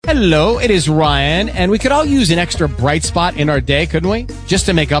Hello, it is Ryan, and we could all use an extra bright spot in our day, couldn't we? Just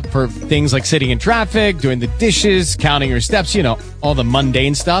to make up for things like sitting in traffic, doing the dishes, counting your steps, you know, all the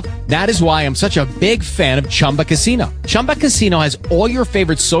mundane stuff. That is why I'm such a big fan of Chumba Casino. Chumba Casino has all your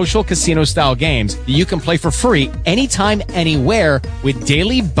favorite social casino-style games that you can play for free anytime, anywhere with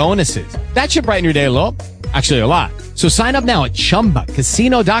daily bonuses. That should brighten your day a little. Actually, a lot. So sign up now at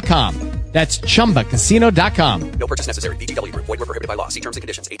ChumbaCasino.com. That's ChumbaCasino.com. No purchase necessary. VGW Group. Void where prohibited by law. See terms and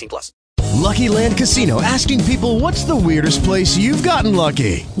conditions. 18+. Lucky Land Casino, asking people, what's the weirdest place you've gotten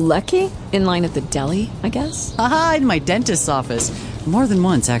lucky? Lucky? In line at the deli, I guess? Aha, in my dentist's office. More than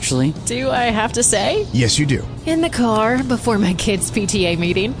once, actually. Do I have to say? Yes, you do. In the car before my kids' PTA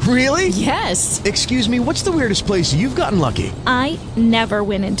meeting. Really? Yes. Excuse me, what's the weirdest place you've gotten lucky? I never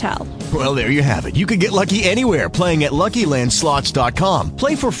win and tell. Well, there you have it. You can get lucky anywhere, playing at LuckyLandSlots.com.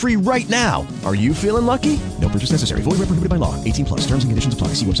 Play for free right now. Are you feeling lucky? No purchase necessary. Void where prohibited by law. 18+. Terms and conditions apply.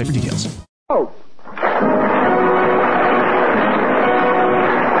 See website for details. Oh.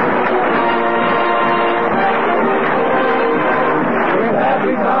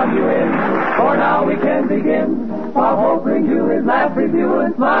 For now we can begin. Bob Hope brings you his laugh review,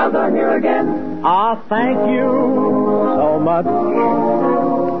 and smiles are here again. Thank you so much,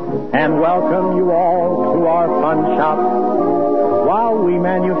 and welcome you all to our fun shop. While we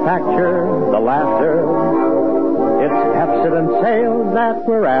manufacture the laughter, it's Pepsodent sales that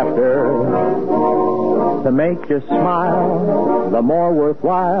we're after. To make you smile, the more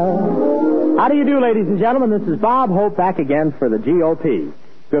worthwhile. How do you do, ladies and gentlemen? This is Bob Hope back again for the GOP.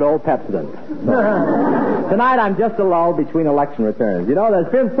 Good old Pepsodent. Tonight I'm just a lull between election returns. You know,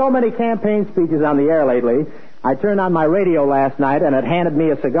 there's been so many campaign speeches on the air lately. I turned on my radio last night and it handed me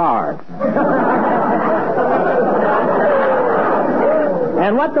a cigar.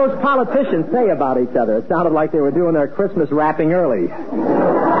 And what those politicians say about each other, it sounded like they were doing their Christmas wrapping early.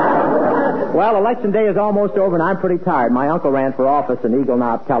 Well, election day is almost over and I'm pretty tired. My uncle ran for office in Eagle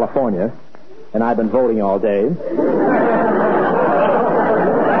Knob, California, and I've been voting all day.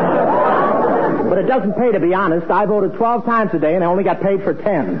 But it doesn't pay to be honest. I voted 12 times a day and I only got paid for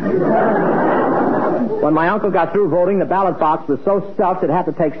 10. When my uncle got through voting, the ballot box was so stuffed it had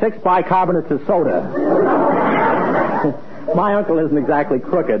to take 6 bicarbonates of soda. My uncle isn't exactly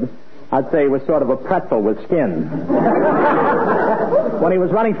crooked. I'd say he was sort of a pretzel with skin. When he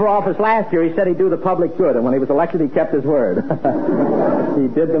was running for office last year, he said he'd do the public good, and when he was elected, he kept his word. He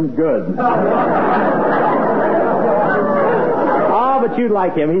did them good. But you'd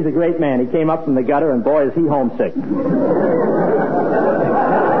like him. He's a great man. He came up from the gutter, and boy, is he homesick. He's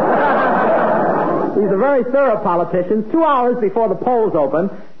a very thorough politician. 2 hours before the polls open,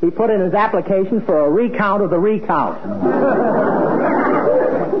 he put in his application for a recount of the recount.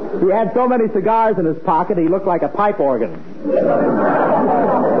 He had so many cigars in his pocket, he looked like a pipe organ.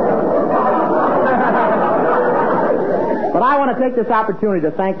 But I want to take this opportunity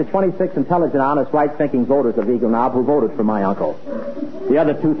to thank the 26 intelligent, honest, right-thinking voters of Eagle Knob who voted for my uncle. The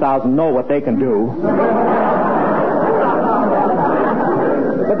other 2,000 know what they can do.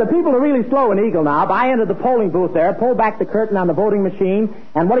 But the people are really slow in Eagle Knob. I entered the polling booth there, pulled back the curtain on the voting machine,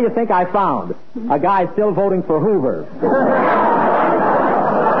 and what do you think I found? A guy still voting for Hoover.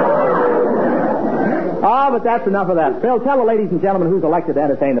 But that's enough of that. Phil, tell the ladies and gentlemen who's elected to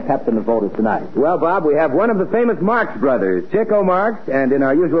entertain the Pepsodent voters tonight. Well, Bob, we have one of the famous Marx brothers, Chico Marx, and in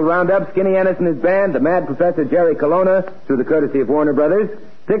our usual roundup, Skinny Ennis and his band, the Mad Professor Jerry Colonna, through the courtesy of Warner Brothers,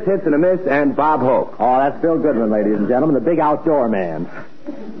 6 hits and a miss, and Bob Hope. Oh, that's Phil Goodman, ladies and gentlemen, the big outdoor man.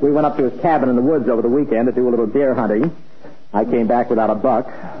 We went up to his cabin in the woods over the weekend to do a little deer hunting. I came back without a buck.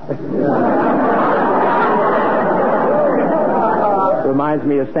 Reminds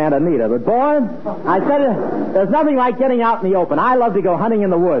me of Santa Anita. But, boy, I said there's nothing like getting out in the open. I love to go hunting in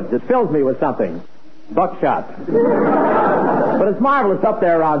the woods. It fills me with something. Buckshot. But it's marvelous up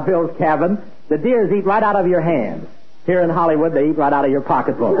there around Phil's cabin. The deers eat right out of your hand. Here in Hollywood, they eat right out of your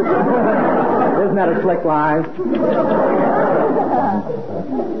pocketbook. Isn't that a slick line?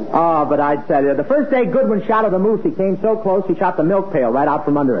 Oh, but I'd tell you, the first day Goodwin shot at the moose, he came so close, he shot the milk pail right out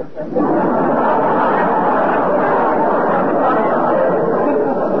from under it.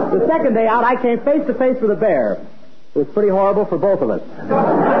 The second day out, I came face to face with a bear. It was pretty horrible for both of us.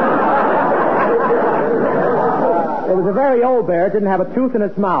 It was a very old bear. It didn't have a tooth in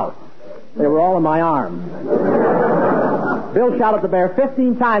its mouth. They were all in my arms. Bill shot at the bear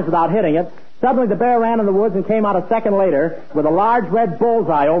 15 times without hitting it. Suddenly the bear ran in the woods and came out a second later with a large red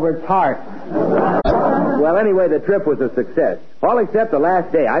bullseye over its heart. Well, anyway, the trip was a success. All except the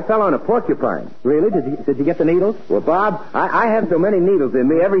last day. I fell on a porcupine. Really? Did you get the needles? Well, Bob, I have so many needles in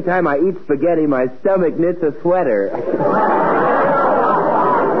me, every time I eat spaghetti, my stomach knits a sweater.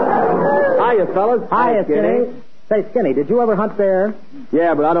 fellas. Hi, Skinny. Say, Skinny, did you ever hunt bear?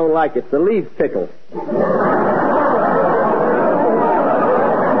 Yeah, but I don't like it. It's the leaf pickle. The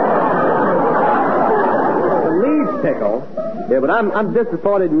leaf pickle? Yeah, but I'm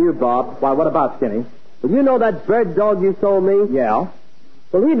disappointed in you, Bob. Why, what about Skinny? Well, you know that bird dog you sold me? Yeah.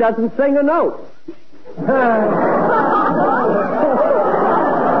 Well, he doesn't sing a note.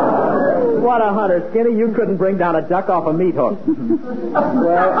 What a hunter, Skinny. You couldn't bring down a duck off a meat hook.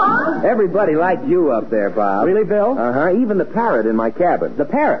 Well, everybody liked you up there, Bob. Really, Bill? Uh-huh. Even the parrot in my cabin. The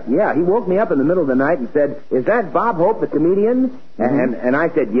parrot? Yeah, he woke me up in the middle of the night and said, "Is that Bob Hope, the comedian?" And I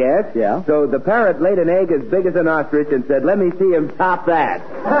said, "Yes." Yeah. So the parrot laid an egg as big as an ostrich and said, "Let me see him top that."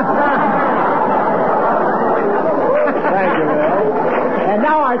 Thank you, Bill. And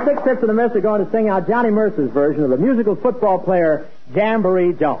now our six hits of the miss are going to sing out Johnny Mercer's version of the musical football player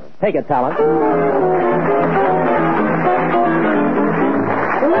Jamboree Jones. Take it, talent.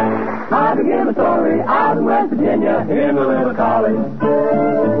 I began a story out in West Virginia in a little college.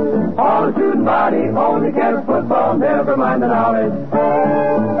 All the student body only cared for football, never mind the knowledge.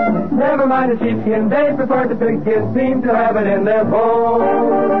 Never mind the sheepskin, they preferred the pigskin, seemed to have it in their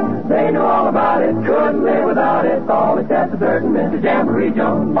bones. They knew all about it, couldn't live without it, all except a certain Mr. Jamboree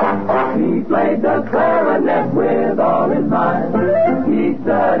Jones. He played the clarinet with all his might. He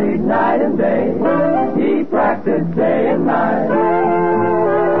studied night and day, he practiced day and night.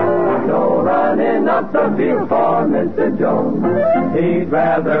 No running up the field for Mr. Jones. He'd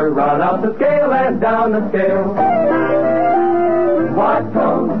rather run up the scale and down the scale. What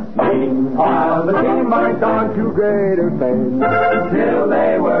comes meanwhile, the team marched on to greater fame, till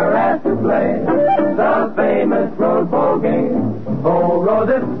they were asked to play the famous Rose Bowl game. Oh,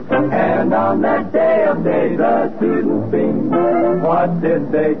 Roses, and on that day of days, the students beamed. What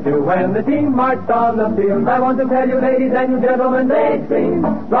did they do when the team marched on the field? I want to tell you, ladies and you gentlemen, they screamed,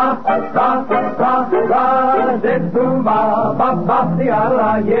 rock, rock, rock, rock, zip, boom, ba, ba, ba, the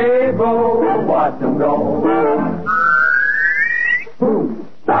la, yeah, bo, watch them go. Boom.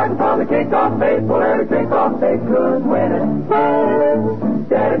 Starting from the kickoff base, well, every kickoff they could win it.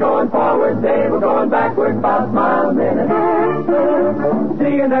 Instead of going forward, they were going backward about a mile a minute.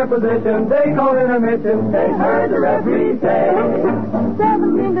 Seeing their position, they called intermission. They heard the referee say,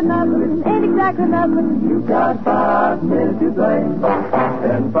 17-0, ain't exactly nothing. You got 5 minutes to play.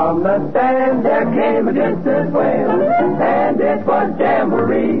 Then from the stand there came a distant wail, and it was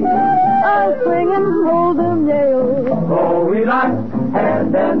Jamboree. I'm swinging, hold 'em, Yale. Oh, we like,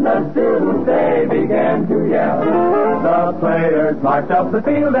 and then the students, they began to yell. The players marched up the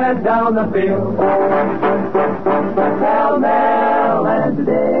field and down the field. Pell-mell, and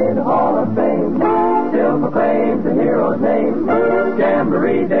today the Hall of Fame still proclaims the hero's name.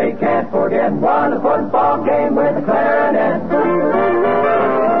 Jamboree Day can't forget, won a football game with a clarinet.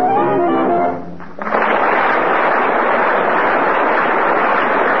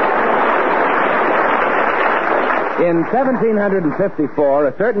 In 1754,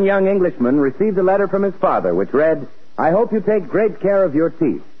 a certain young Englishman received a letter from his father which read, "I hope you take great care of your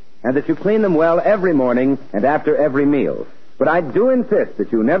teeth, and that you clean them well every morning and after every meal. But I do insist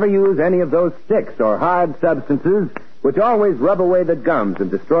that you never use any of those sticks or hard substances which always rub away the gums and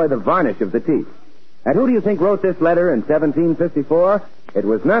destroy the varnish of the teeth." And who do you think wrote this letter in 1754? It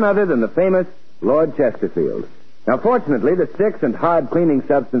was none other than the famous Lord Chesterfield. Now, fortunately, the sticks and hard cleaning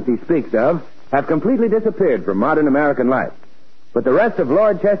substance he speaks of have completely disappeared from modern American life. But the rest of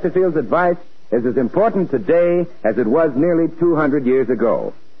Lord Chesterfield's advice is as important today as it was nearly 200 years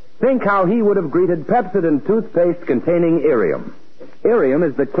ago. Think how he would have greeted Pepsodent toothpaste containing Irium. Irium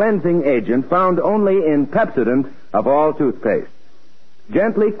is the cleansing agent found only in Pepsodent of all toothpaste.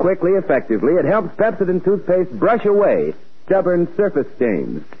 Gently, quickly, effectively, it helps Pepsodent toothpaste brush away stubborn surface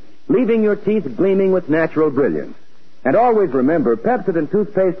stains, leaving your teeth gleaming with natural brilliance. And always remember, Pepsodent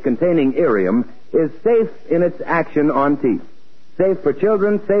toothpaste containing Irium is safe in its action on teeth. Safe for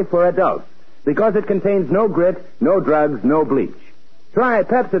children, safe for adults, because it contains no grit, no drugs, no bleach. Try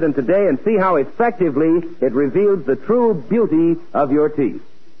Pepsodent today and see how effectively it reveals the true beauty of your teeth.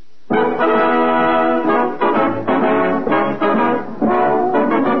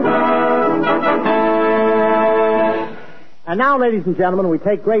 And now, ladies and gentlemen, we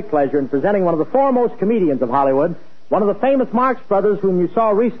take great pleasure in presenting one of the foremost comedians of Hollywood, one of the famous Marx Brothers whom you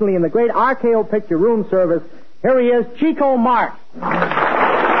saw recently in the great RKO Picture Room service. Here he is, Chico Marx.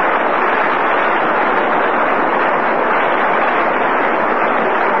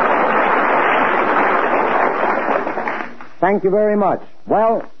 Thank you very much.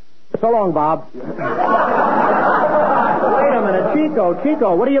 Well, so long, Bob. Wait a minute,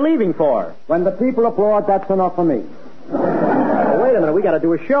 Chico, what are you leaving for? When the people applaud, that's enough for me. Wait a minute. we got to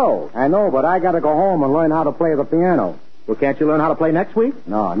do a show. I know, but I got to go home and learn how to play the piano. Well, can't you learn how to play next week?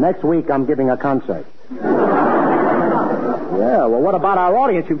 No, next week I'm giving a concert. Yeah, well, what about our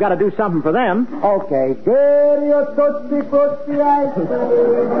audience? You've got to do something for them. Okay. Get your Tootsie Frutti ice cream.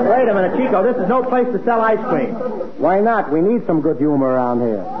 Wait a minute, Chico. This is no place to sell ice cream. Why not? We need some good humor around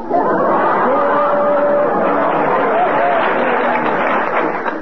here.